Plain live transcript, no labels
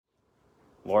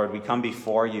Lord, we come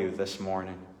before you this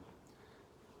morning.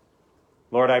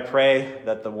 Lord, I pray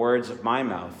that the words of my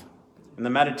mouth and the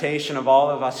meditation of all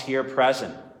of us here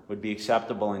present would be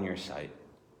acceptable in your sight.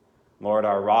 Lord,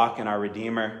 our rock and our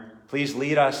redeemer, please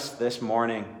lead us this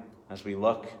morning as we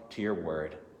look to your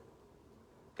word.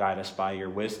 Guide us by your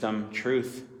wisdom,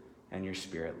 truth, and your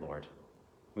spirit, Lord.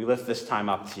 We lift this time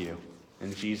up to you.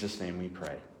 In Jesus' name we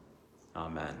pray.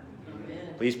 Amen.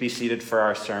 Amen. Please be seated for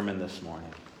our sermon this morning.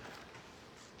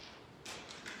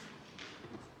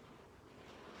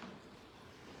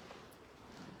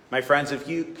 My friends, if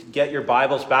you could get your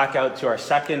Bibles back out to our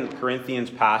 2 Corinthians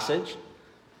passage.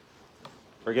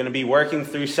 We're going to be working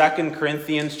through 2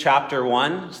 Corinthians chapter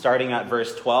 1, starting at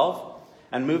verse 12,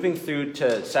 and moving through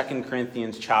to 2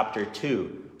 Corinthians chapter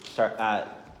 2,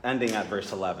 ending at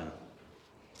verse 11.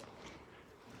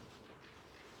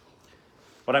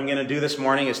 What I'm going to do this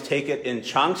morning is take it in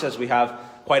chunks as we have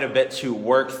quite a bit to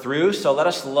work through. So let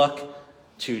us look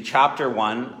to chapter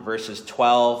 1, verses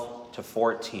 12 to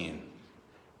 14.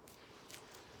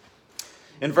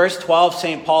 In verse 12,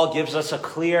 St. Paul gives us a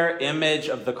clear image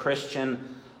of the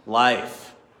Christian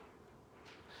life.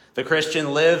 The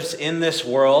Christian lives in this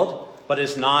world, but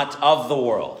is not of the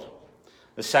world.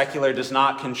 The secular does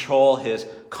not control his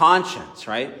conscience,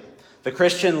 right? The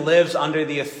Christian lives under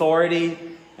the authority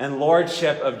and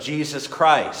lordship of Jesus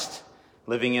Christ,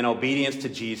 living in obedience to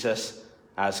Jesus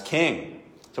as King.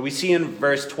 So we see in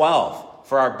verse 12,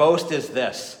 "For our boast is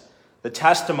this, the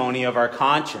testimony of our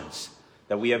conscience,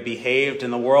 that we have behaved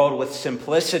in the world with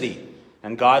simplicity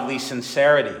and godly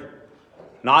sincerity,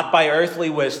 not by earthly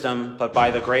wisdom, but by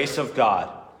the grace of God,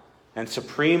 and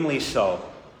supremely so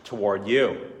toward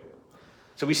you."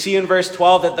 So we see in verse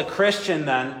 12 that the Christian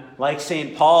then, like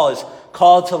St. Paul, is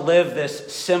called to live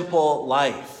this simple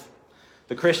life.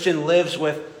 The Christian lives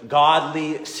with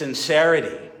godly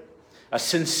sincerity, a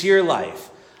sincere life,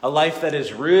 a life that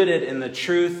is rooted in the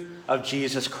truth of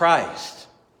Jesus Christ.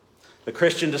 The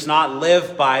Christian does not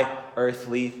live by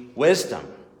earthly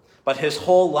wisdom, but his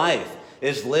whole life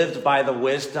is lived by the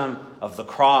wisdom of the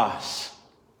cross,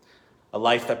 a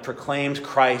life that proclaims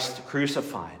Christ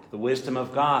crucified, the wisdom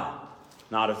of God,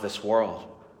 not of this world.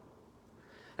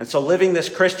 And so living this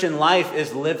Christian life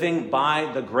is living by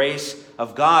the grace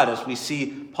of God, as we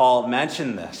see Paul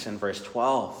mention this in verse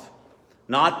 12.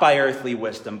 Not by earthly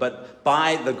wisdom, but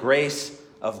by the grace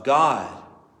of God,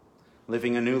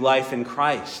 living a new life in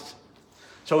Christ.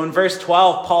 So in verse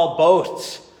 12, Paul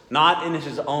boasts not in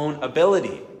his own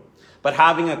ability, but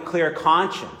having a clear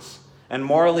conscience and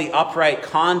morally upright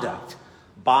conduct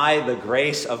by the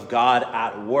grace of God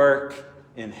at work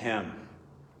in him.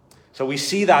 So we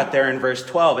see that there in verse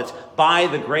 12. It's by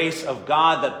the grace of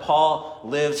God that Paul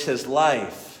lives his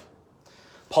life.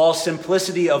 Paul's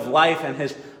simplicity of life and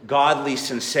his godly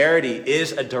sincerity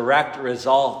is a direct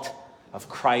result of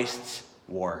Christ's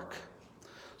work.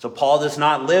 So Paul does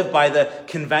not live by the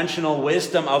conventional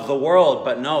wisdom of the world,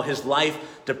 but no, his life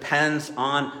depends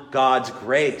on God's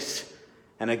grace.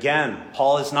 And again,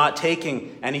 Paul is not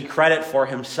taking any credit for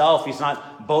himself. He's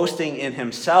not boasting in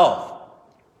himself.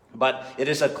 But it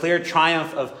is a clear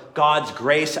triumph of God's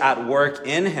grace at work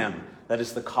in him that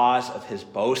is the cause of his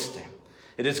boasting.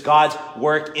 It is God's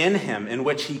work in him in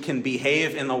which he can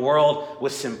behave in the world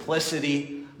with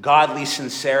simplicity, godly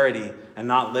sincerity, and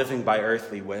not living by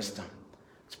earthly wisdom.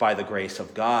 It's by the grace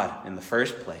of God in the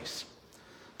first place.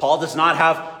 Paul does not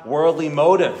have worldly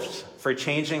motives for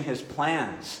changing his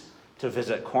plans to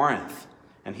visit Corinth.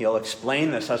 And he'll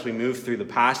explain this as we move through the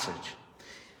passage.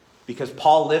 Because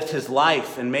Paul lived his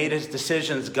life and made his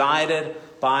decisions guided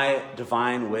by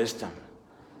divine wisdom,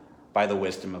 by the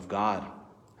wisdom of God.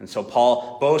 And so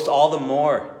Paul boasts all the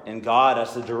more in God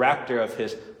as the director of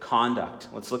his conduct.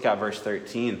 Let's look at verse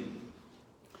 13.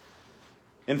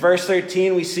 In verse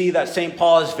 13, we see that St.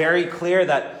 Paul is very clear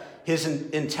that his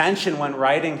intention when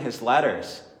writing his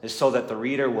letters is so that the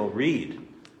reader will read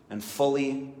and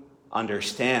fully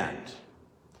understand.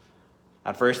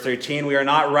 At verse 13, we are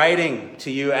not writing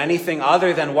to you anything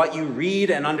other than what you read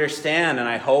and understand, and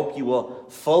I hope you will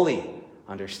fully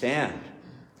understand.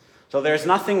 So there's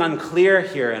nothing unclear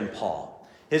here in Paul.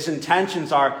 His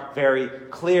intentions are very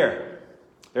clear.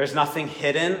 There's nothing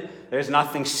hidden. There's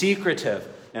nothing secretive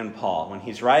in Paul when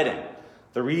he's writing.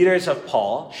 The readers of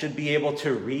Paul should be able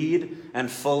to read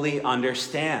and fully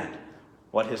understand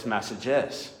what his message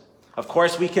is. Of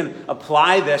course, we can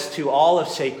apply this to all of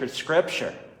sacred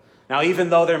Scripture. Now, even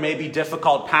though there may be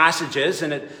difficult passages,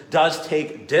 and it does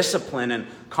take discipline and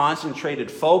concentrated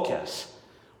focus,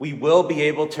 we will be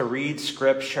able to read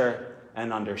Scripture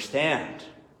and understand.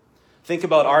 Think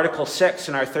about Article 6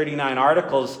 in our 39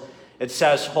 Articles. It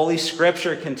says, Holy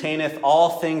Scripture containeth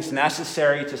all things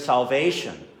necessary to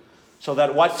salvation, so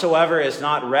that whatsoever is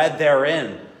not read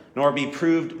therein, nor be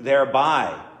proved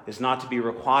thereby, is not to be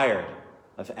required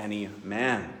of any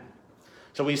man.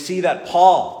 So we see that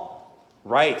Paul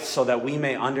writes so that we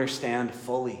may understand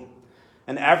fully.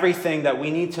 And everything that we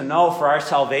need to know for our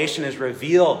salvation is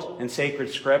revealed in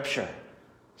sacred Scripture.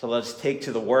 So let's take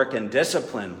to the work and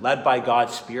discipline led by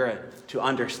God's Spirit to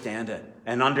understand it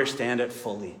and understand it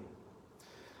fully.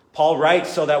 Paul writes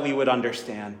so that we would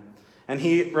understand. And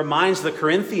he reminds the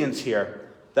Corinthians here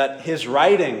that his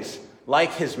writings,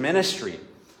 like his ministry,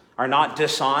 are not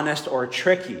dishonest or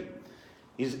tricky.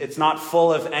 It's not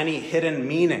full of any hidden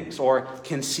meanings or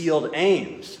concealed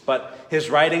aims, but his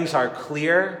writings are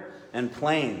clear and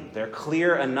plain. They're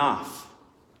clear enough.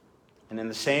 And in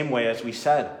the same way, as we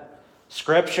said,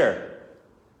 Scripture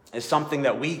is something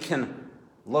that we can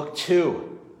look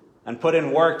to and put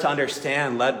in work to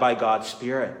understand, led by God's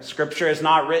Spirit. Scripture is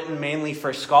not written mainly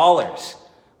for scholars,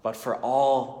 but for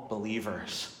all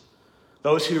believers.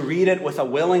 Those who read it with a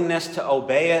willingness to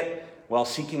obey it while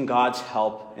seeking God's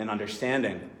help in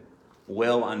understanding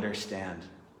will understand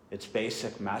its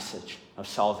basic message of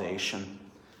salvation.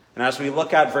 And as we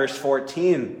look at verse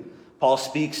 14, Paul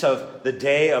speaks of the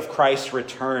day of Christ's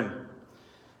return,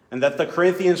 and that the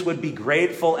Corinthians would be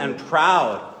grateful and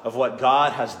proud of what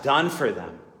God has done for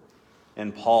them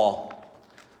in Paul.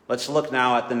 Let's look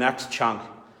now at the next chunk,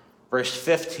 verse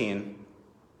 15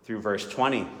 through verse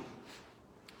 20.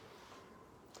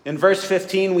 In verse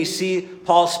 15, we see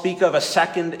Paul speak of a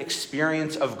second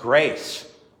experience of grace.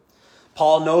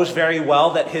 Paul knows very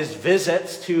well that his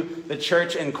visits to the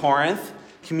church in Corinth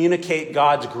communicate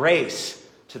God's grace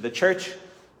to the church.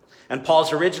 And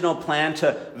Paul's original plan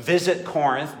to visit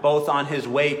Corinth, both on his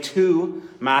way to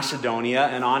Macedonia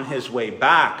and on his way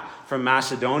back from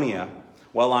Macedonia,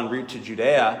 while en route to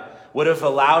Judea, would have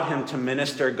allowed him to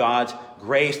minister God's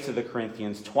grace to the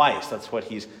Corinthians twice. That's what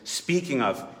he's speaking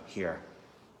of here.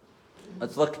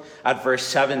 Let's look at verse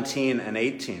 17 and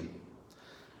 18.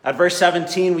 At verse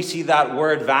 17, we see that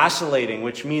word vacillating,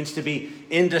 which means to be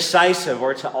indecisive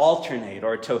or to alternate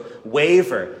or to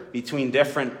waver between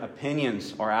different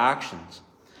opinions or actions.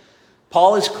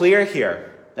 Paul is clear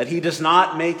here that he does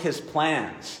not make his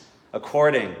plans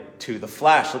according to the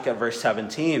flesh. Look at verse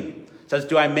 17. It says,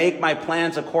 do I make my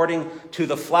plans according to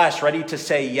the flesh, ready to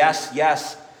say yes,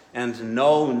 yes, and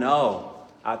no, no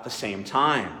at the same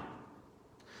time?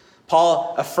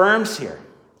 Paul affirms here,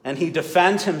 and he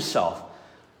defends himself,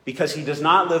 because he does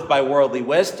not live by worldly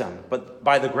wisdom, but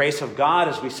by the grace of God,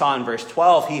 as we saw in verse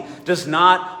 12. He does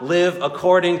not live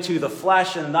according to the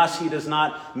flesh, and thus he does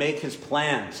not make his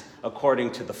plans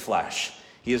according to the flesh.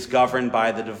 He is governed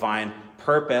by the divine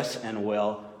purpose and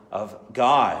will of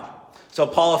God. So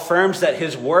Paul affirms that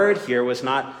his word here was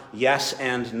not yes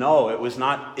and no. It was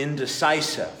not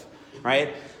indecisive,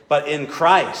 right? But in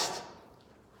Christ,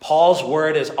 Paul's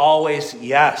word is always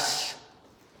yes.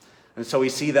 And so we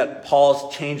see that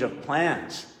Paul's change of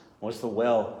plans was the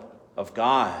will of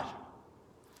God.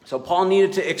 So Paul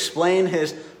needed to explain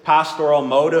his pastoral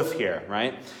motive here,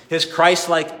 right? His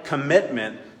Christ-like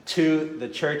commitment to the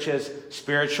church's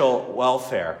spiritual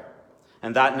welfare.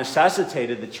 And that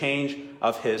necessitated the change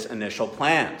of his initial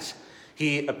plans.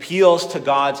 He appeals to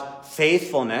God's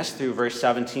faithfulness through verse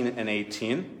 17 and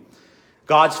 18.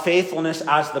 God's faithfulness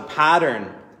as the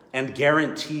pattern and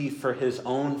guarantee for his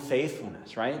own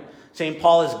faithfulness, right? St.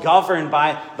 Paul is governed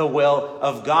by the will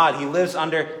of God. He lives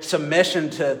under submission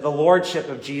to the lordship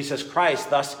of Jesus Christ.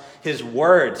 Thus, his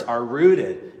words are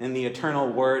rooted in the eternal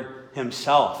word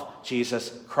himself,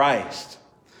 Jesus Christ.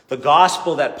 The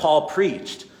gospel that Paul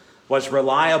preached was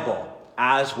reliable,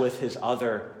 as with his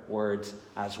other words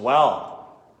as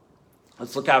well.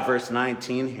 Let's look at verse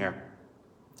 19 here.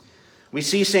 We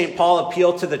see St. Paul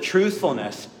appeal to the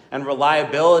truthfulness and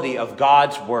reliability of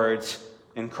God's words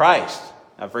in Christ.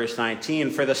 At verse 19,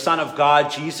 for the Son of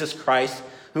God, Jesus Christ,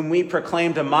 whom we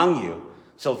proclaimed among you,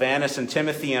 Silvanus and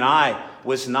Timothy and I,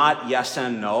 was not yes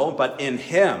and no, but in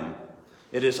him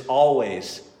it is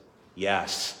always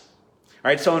yes. All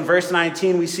right, so in verse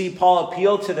 19, we see Paul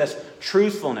appeal to this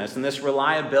truthfulness and this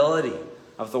reliability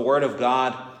of the word of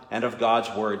God and of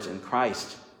God's words in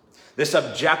Christ. This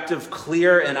objective,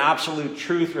 clear, and absolute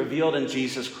truth revealed in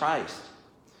Jesus Christ.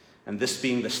 And this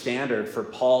being the standard for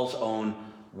Paul's own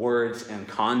words and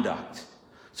conduct.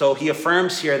 So he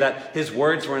affirms here that his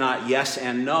words were not yes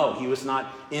and no. He was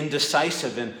not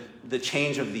indecisive in the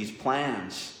change of these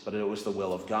plans, but it was the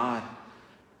will of God.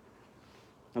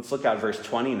 Let's look at verse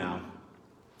 20 now.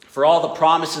 For all the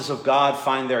promises of God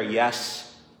find their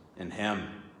yes in him,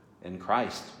 in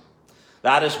Christ.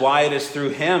 That is why it is through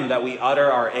him that we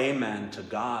utter our amen to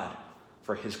God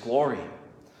for his glory.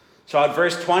 So at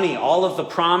verse 20, all of the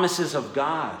promises of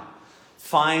God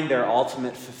find their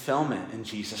ultimate fulfillment in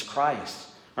Jesus Christ.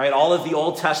 Right? All of the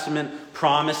Old Testament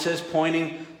promises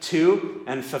pointing to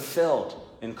and fulfilled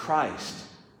in Christ,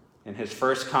 in his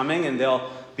first coming, and they'll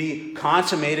be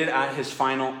consummated at his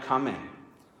final coming.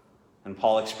 And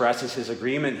Paul expresses his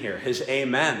agreement here, his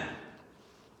amen,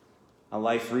 a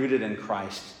life rooted in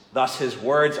Christ. Thus his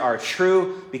words are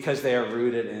true because they are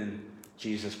rooted in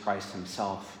Jesus Christ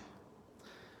himself.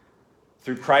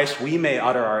 Through Christ we may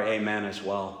utter our amen as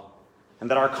well,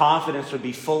 and that our confidence would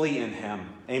be fully in him.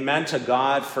 Amen to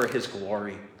God for his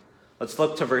glory. Let's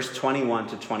look to verse 21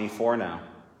 to 24 now.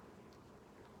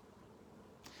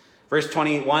 Verse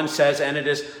 21 says, "And it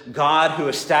is God who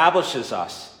establishes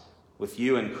us with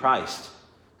you in Christ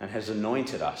and has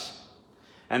anointed us,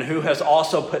 and who has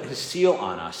also put his seal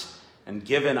on us and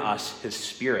given us his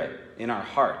Spirit in our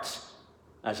hearts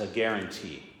as a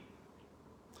guarantee."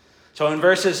 So in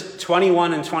verses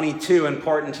 21 and 22,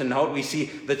 important to note, we see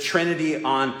the Trinity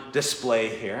on display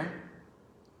here.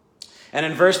 And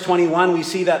in verse 21, we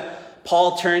see that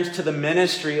Paul turns to the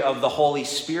ministry of the Holy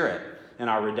Spirit in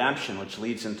our redemption, which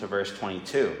leads into verse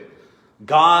 22.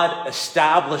 God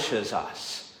establishes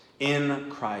us in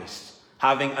Christ,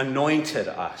 having anointed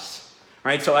us.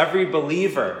 Right? So every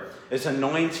believer is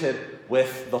anointed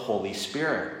with the Holy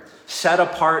Spirit, set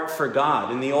apart for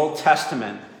God. In the Old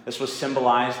Testament, this was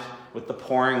symbolized with the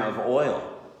pouring of oil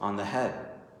on the head.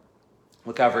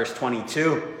 Look at verse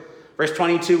 22. Verse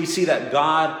 22, we see that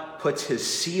God puts his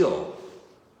seal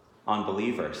on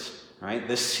believers. Right?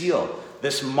 This seal,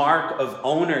 this mark of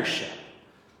ownership,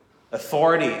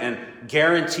 authority, and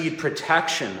guaranteed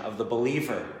protection of the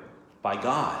believer by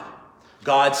God.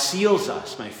 God seals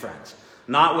us, my friends,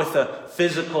 not with a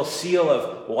physical seal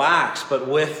of wax, but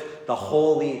with the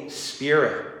Holy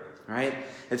Spirit. Right?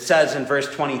 It says in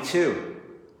verse 22,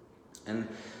 "And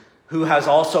who has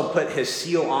also put his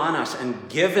seal on us and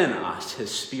given us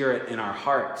his Spirit in our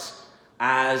hearts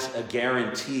as a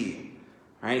guarantee."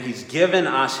 Right? He's given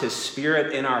us his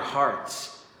Spirit in our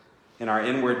hearts, in our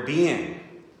inward being,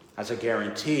 as a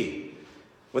guarantee.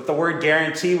 With the word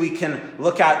guarantee, we can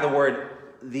look at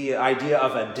the idea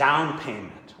of a down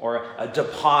payment or a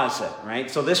deposit,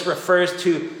 right? So this refers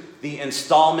to the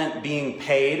installment being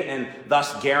paid and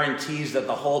thus guarantees that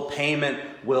the whole payment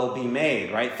will be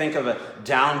made, right? Think of a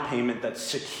down payment that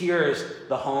secures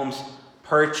the home's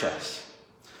purchase.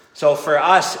 So for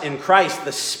us in Christ,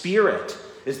 the Spirit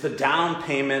is the down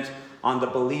payment on the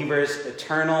believer's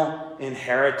eternal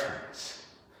inheritance.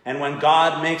 And when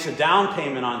God makes a down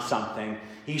payment on something,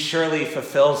 he surely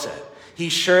fulfills it. He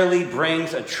surely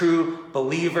brings a true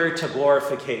believer to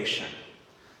glorification.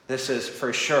 This is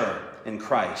for sure in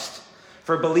Christ.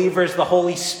 For believers, the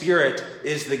Holy Spirit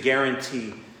is the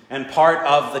guarantee and part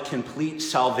of the complete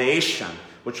salvation,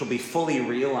 which will be fully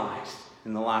realized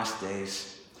in the last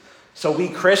days. So we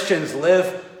Christians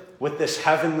live with this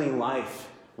heavenly life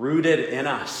rooted in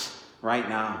us right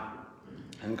now.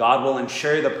 And God will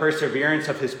ensure the perseverance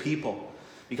of his people,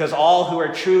 because all who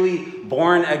are truly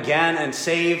born again and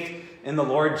saved in the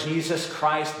Lord Jesus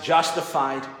Christ,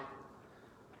 justified,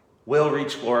 will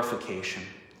reach glorification,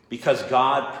 because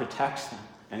God protects them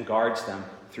and guards them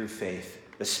through faith.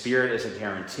 The Spirit is a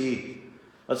guarantee.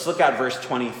 Let's look at verse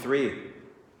 23.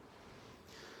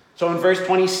 So in verse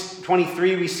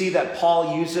 23, we see that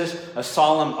Paul uses a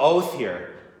solemn oath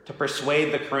here to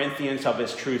persuade the Corinthians of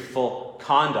his truthful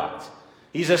conduct.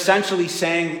 He's essentially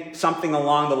saying something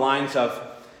along the lines of,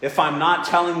 if I'm not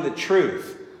telling the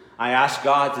truth, I ask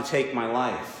God to take my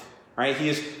life. Right? He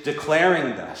is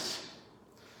declaring this.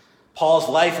 Paul's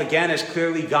life, again, is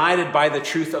clearly guided by the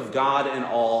truth of God in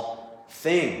all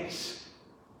things.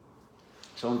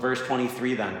 So in verse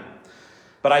 23 then,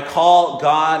 "But I call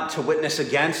God to witness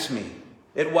against me.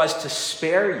 It was to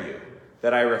spare you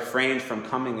that I refrained from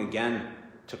coming again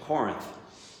to Corinth."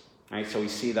 Right? So we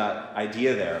see that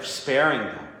idea there of sparing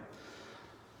them.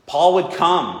 Paul would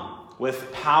come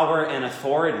with power and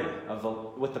authority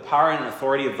with the power and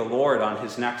authority of the Lord on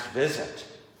his next visit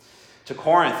to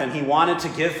Corinth, and he wanted to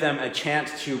give them a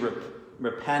chance to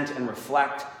repent and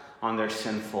reflect on their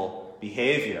sinful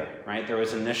behavior. Right? There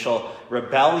was initial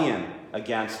rebellion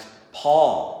against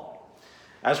Paul.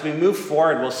 As we move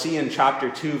forward, we'll see in chapter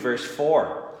 2, verse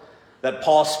 4, that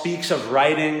Paul speaks of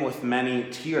writing with many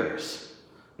tears,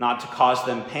 not to cause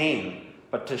them pain,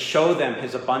 but to show them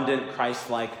his abundant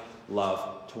Christ-like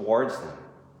love towards them.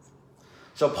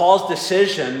 So Paul's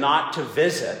decision not to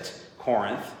visit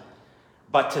Corinth,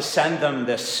 but to send them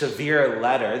this severe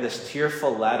letter, this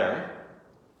tearful letter,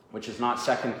 which is not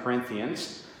 2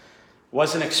 Corinthians,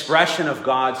 was an expression of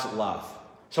God's love.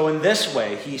 So in this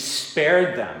way, he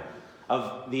spared them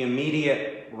of the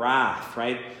immediate wrath,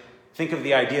 right? Think of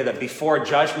the idea that before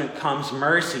judgment comes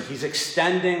mercy. He's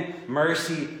extending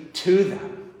mercy to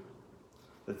them,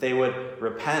 that they would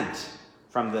repent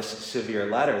from this severe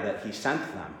letter that he sent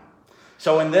them.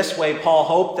 So in this way, Paul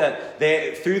hoped that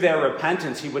through their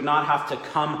repentance, he would not have to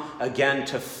come again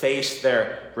to face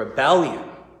their rebellion,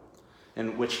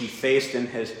 in which he faced in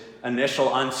his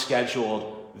initial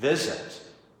unscheduled visit.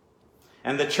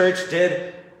 And the church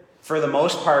did, for the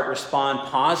most part, respond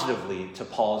positively to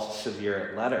Paul's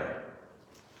severe letter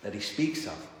that he speaks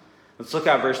of. Let's look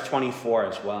at verse 24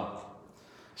 as well.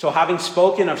 So having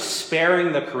spoken of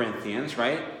sparing the Corinthians,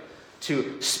 right?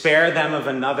 To spare them of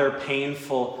another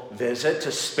painful visit,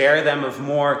 to spare them of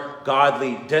more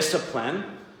godly discipline.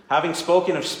 Having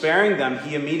spoken of sparing them,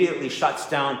 he immediately shuts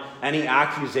down any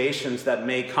accusations that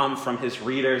may come from his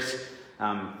readers,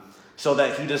 so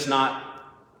that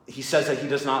he says that he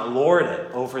does not lord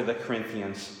it over the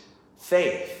Corinthians'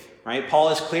 faith. Right? Paul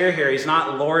is clear here. He's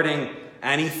not lording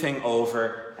anything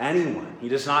over anyone. He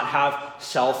does not have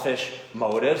selfish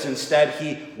motives. Instead,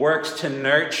 he works to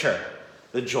nurture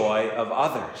the joy of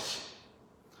others.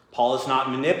 Paul is not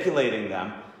manipulating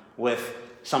them with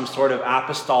some sort of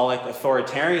apostolic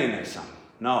authoritarianism.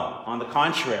 No, on the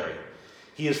contrary.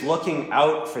 He is looking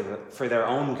out for their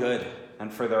own good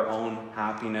and for their own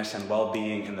happiness and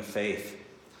well-being in the faith.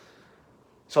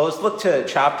 So let's look to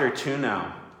chapter 2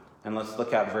 now, and let's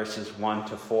look at verses 1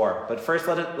 to 4. But first,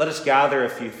 let us gather a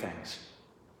few things.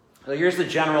 So here's the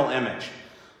general image.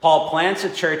 Paul plants a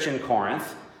church in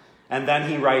Corinth, and then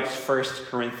he writes 1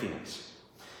 Corinthians.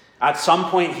 At some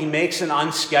point, he makes an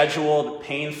unscheduled,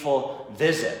 painful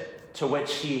visit to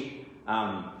which he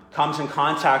comes in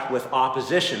contact with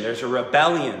opposition. There's a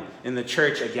rebellion in the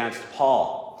church against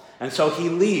Paul. And so he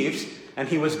leaves, and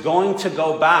he was going to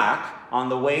go back on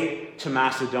the way to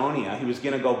Macedonia. He was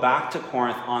going to go back to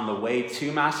Corinth on the way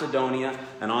to Macedonia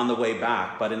and on the way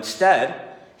back. But instead,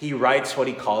 he writes what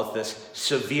he calls this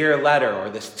severe letter, or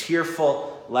this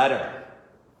tearful letter.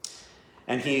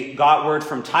 And he got word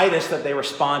from Titus that they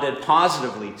responded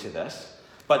positively to this.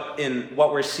 But in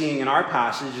what we're seeing in our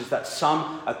passage is that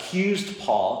some accused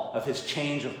Paul of his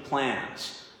change of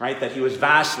plans, right? That he was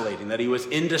vacillating, that he was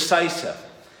indecisive.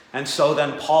 And so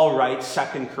then Paul writes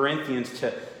 2 Corinthians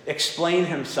to explain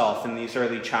himself in these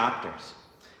early chapters.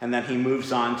 And then he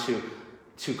moves on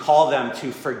to call them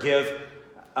to forgive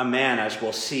a man, as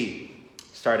we'll see,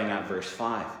 starting at verse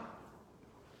 5.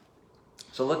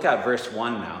 So look at verse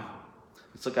 1 now.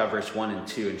 Let's look at verse 1 and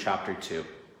 2 in chapter 2.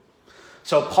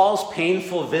 So Paul's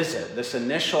painful visit, this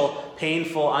initial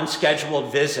painful,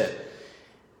 unscheduled visit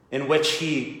in which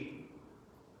he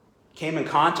came in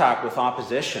contact with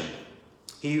opposition,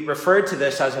 he referred to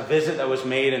this as a visit that was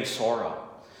made in sorrow.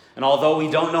 And although we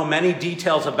don't know many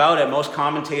details about it, most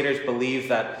commentators believe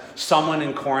that someone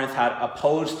in Corinth had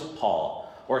opposed Paul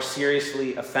or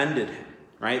seriously offended him,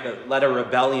 right? That led a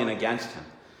rebellion against him.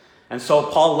 And so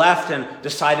Paul left and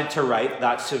decided to write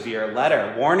that severe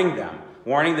letter, warning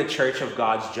the church of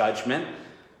God's judgment,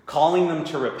 calling them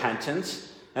to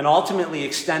repentance, and ultimately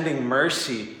extending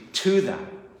mercy to them.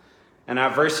 And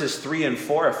at verses 3 and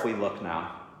 4, if we look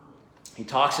now, he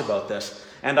talks about this.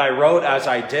 And I wrote as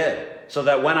I did, so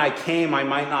that when I came, I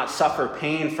might not suffer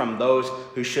pain from those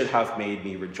who should have made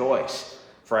me rejoice.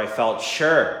 For I felt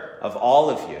sure of all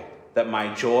of you that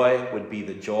my joy would be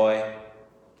the joy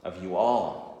of you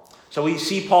all. So we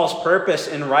see Paul's purpose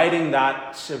in writing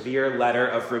that severe letter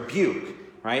of rebuke,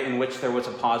 right, in which there was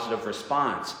a positive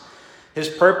response. His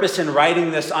purpose in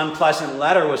writing this unpleasant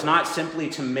letter was not simply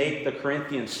to make the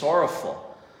Corinthians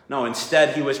sorrowful. No,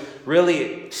 instead, he was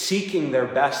really seeking their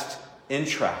best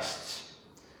interests.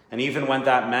 And even when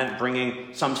that meant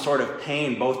bringing some sort of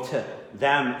pain both to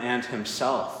them and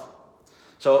himself.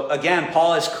 So again,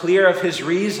 Paul is clear of his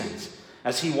reasons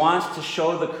as he wants to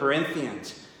show the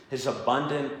Corinthians his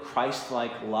abundant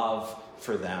Christ-like love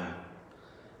for them.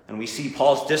 And we see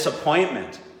Paul's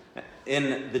disappointment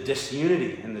in the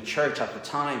disunity in the church at the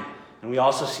time. And we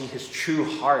also see his true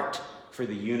heart for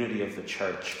the unity of the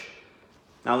church.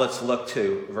 Now let's look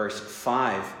to verse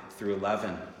 5 through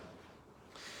 11.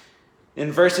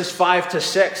 In verses 5 to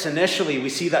 6, initially we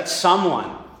see that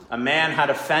a man had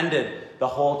offended the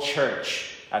whole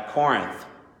church at Corinth.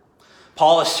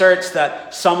 Paul asserts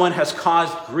that someone has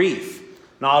caused grief,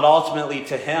 not ultimately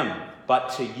to him,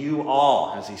 but to you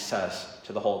all, as he says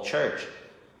to the whole church.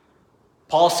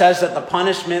 Paul says that the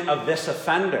punishment of this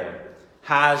offender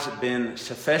has been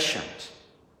sufficient,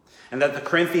 and that the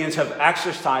Corinthians have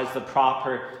exercised the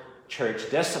proper church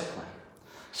discipline.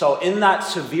 So in that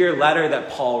severe letter that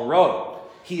Paul wrote,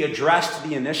 he addressed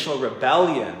the initial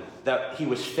rebellion that he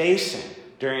was facing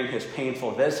during his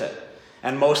painful visit.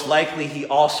 And most likely he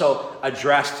also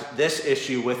addressed this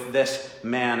issue with this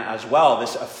man as well,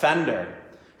 this offender,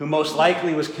 who most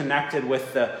likely was connected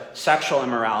with the sexual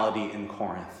immorality in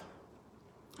Corinth.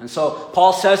 And so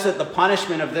Paul says that the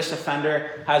punishment of this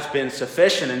offender has been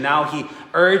sufficient, and now he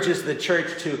urges the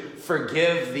church to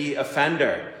forgive the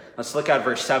offender. Let's look at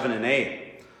verse 7 and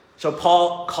 8. So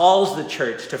Paul calls the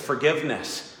church to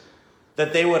forgiveness,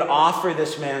 that they would offer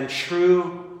this man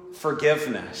true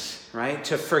forgiveness, right?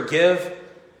 To forgive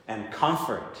and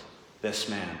comfort this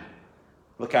man.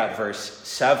 Look at verse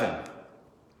 7.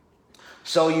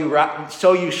 So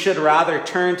you should rather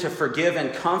turn to forgive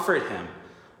and comfort him,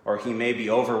 or he may be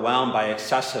overwhelmed by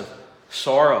excessive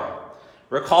sorrow.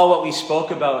 Recall what we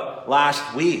spoke about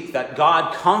last week, that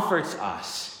God comforts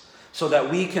us so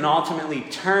that we can ultimately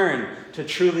turn to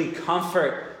truly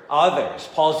comfort others.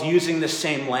 Paul's using the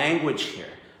same language here,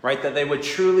 right? That they would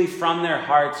truly from their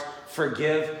hearts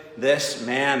forgive this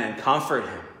man and comfort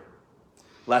him,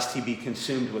 lest he be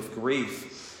consumed with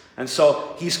grief. And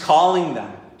so he's calling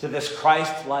them to this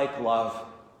Christ-like love.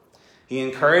 He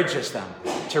encourages them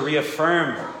to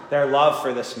reaffirm their love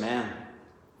for this man.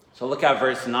 So look at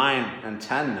verse 9 and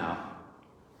 10 now.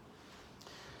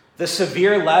 The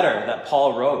severe letter that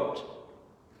Paul wrote,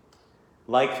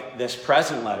 like this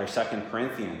present letter, 2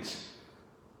 Corinthians,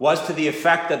 was to the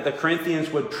effect that the Corinthians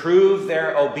would prove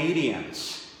their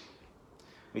obedience.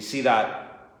 We see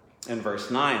that in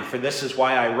verse 9. For this is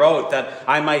why I wrote, that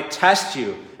I might test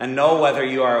you and know whether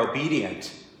you are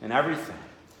obedient in everything.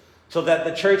 So that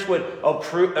the church would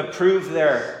approve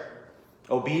their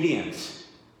obedience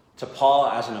to Paul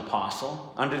as an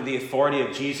apostle under the authority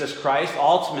of Jesus Christ.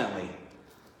 Ultimately,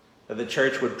 that the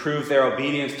church would prove their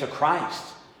obedience to Christ.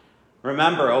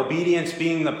 Remember, obedience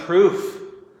being the proof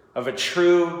of a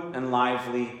true and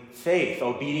lively faith.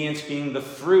 Obedience being the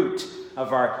fruit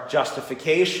of our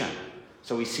justification.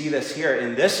 So we see this here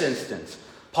in this instance.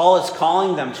 Paul is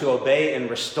calling them to obey in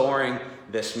restoring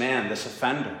this man, this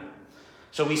offender.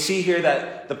 So we see here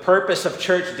that the purpose of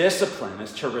church discipline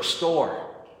is to restore,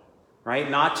 right?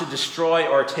 Not to destroy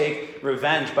or take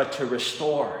revenge, but to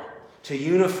restore, to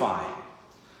unify.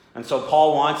 And so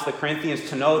Paul wants the Corinthians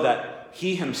to know that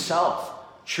he himself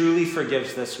truly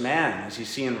forgives this man, as you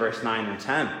see in verse 9 and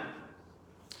 10.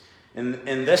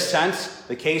 In this sense,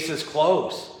 the case is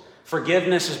closed.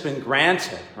 Forgiveness has been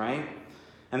granted, right?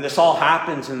 And this all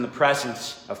happens in the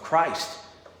presence of Christ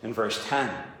in verse 10.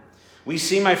 We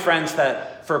see, my friends,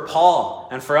 that for Paul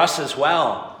and for us as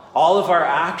well, all of our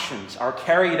actions are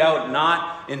carried out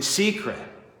not in secret,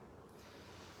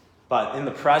 but in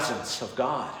the presence of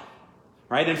God.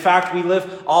 Right? In fact, we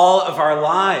live all of our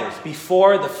lives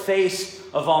before the face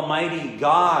of Almighty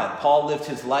God. Paul lived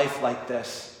his life like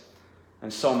this,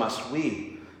 and so must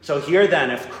we. So here then,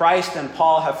 if Christ and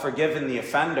Paul have forgiven the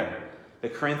offender, the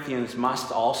Corinthians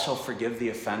must also forgive the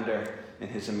offender in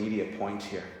his immediate point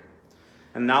here.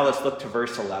 And now let's look to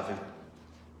verse 11.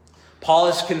 Paul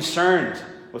is concerned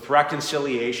with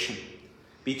reconciliation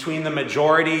between the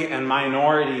majority and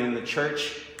minority in the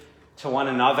church to one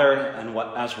another and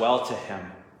as well to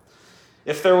him.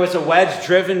 If there was a wedge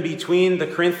driven between the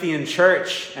Corinthian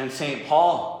church and St.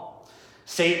 Paul,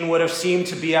 Satan would have seemed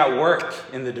to be at work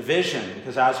in the division,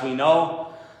 because as we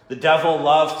know, the devil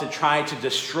loves to try to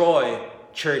destroy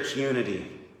church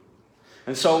unity.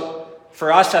 And so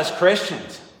for us as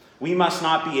Christians, we must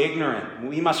not be ignorant.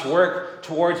 We must work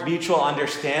towards mutual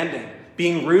understanding,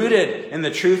 being rooted in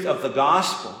the truth of the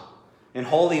gospel, in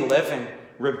holy living,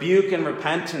 rebuke and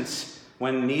repentance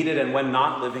when needed and when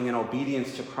not, living in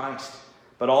obedience to Christ,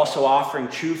 but also offering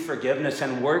true forgiveness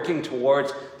and working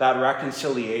towards that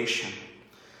reconciliation.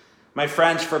 My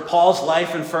friends, for Paul's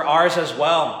life and for ours as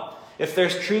well, if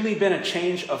there's truly been a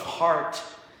change of heart,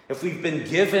 if we've been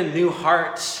given new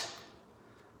hearts,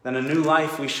 then a new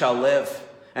life we shall live.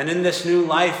 And in this new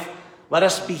life, let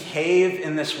us behave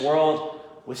in this world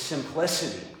with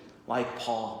simplicity, like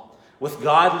Paul, with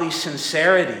godly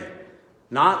sincerity,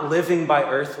 not living by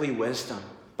earthly wisdom,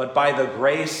 but by the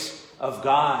grace of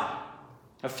God.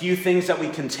 A few things that we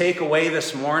can take away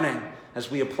this morning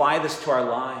as we apply this to our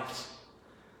lives.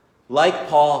 Like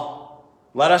Paul,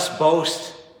 let us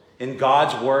boast in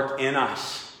God's work in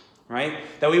us, right?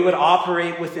 That we would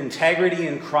operate with integrity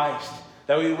in Christ,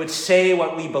 that we would say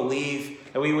what we believe,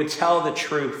 that we would tell the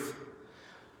truth.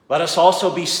 Let us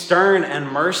also be stern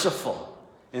and merciful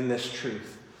in this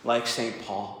truth, like St.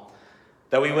 Paul.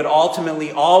 That we would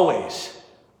ultimately always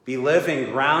be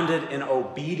living grounded in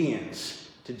obedience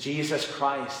to Jesus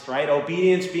Christ, right?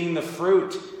 Obedience being the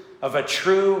fruit of a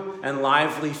true and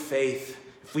lively faith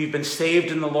If we've been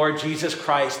saved in the Lord Jesus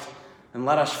Christ, then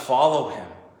let us follow him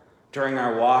during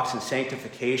our walks in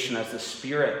sanctification as the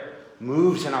Spirit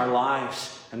moves in our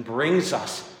lives and brings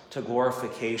us to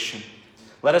glorification.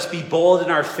 Let us be bold in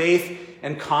our faith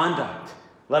and conduct.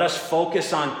 Let us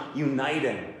focus on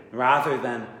uniting rather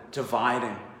than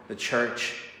dividing the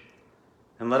church.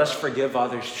 And let us forgive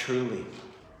others truly.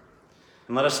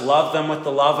 And let us love them with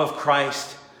the love of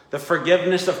Christ, the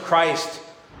forgiveness of Christ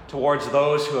towards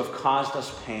those who have caused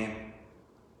us pain.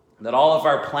 That all of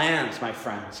our plans, my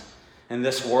friends, in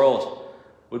this world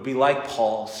would be like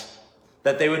Paul's.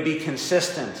 That they would be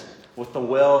consistent with the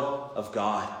will of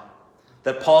God.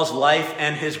 That Paul's life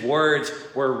and his words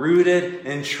were rooted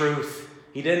in truth.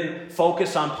 He didn't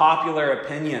focus on popular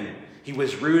opinion. He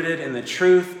was rooted in the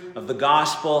truth of the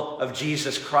gospel of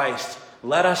Jesus Christ.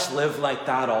 Let us live like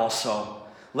that also.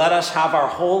 Let us have our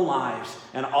whole lives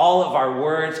and all of our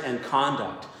words and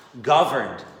conduct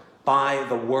governed by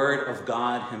the Word of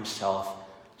God himself,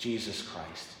 Jesus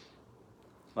Christ.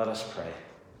 Let us pray.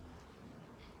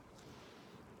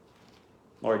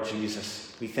 Lord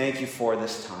Jesus, we thank you for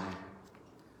this time.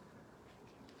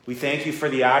 We thank you for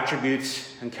the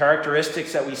attributes and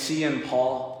characteristics that we see in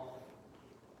Paul.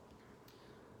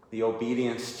 The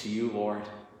obedience to you, Lord.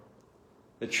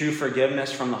 The true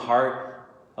forgiveness from the heart.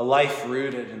 A life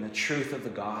rooted in the truth of the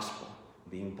gospel.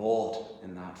 Being bold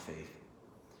in that faith.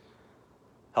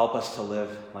 Help us to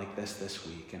live like this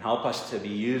week. And help us to be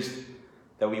used,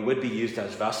 that we would be used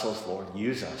as vessels, Lord.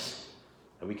 Use us,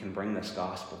 that we can bring this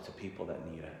gospel to people that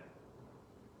need it.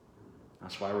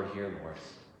 That's why we're here, Lord.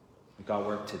 We've got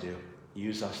work to do.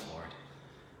 Use us, Lord.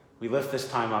 We lift this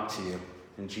time up to you.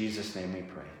 In Jesus' name we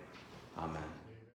pray. Amen.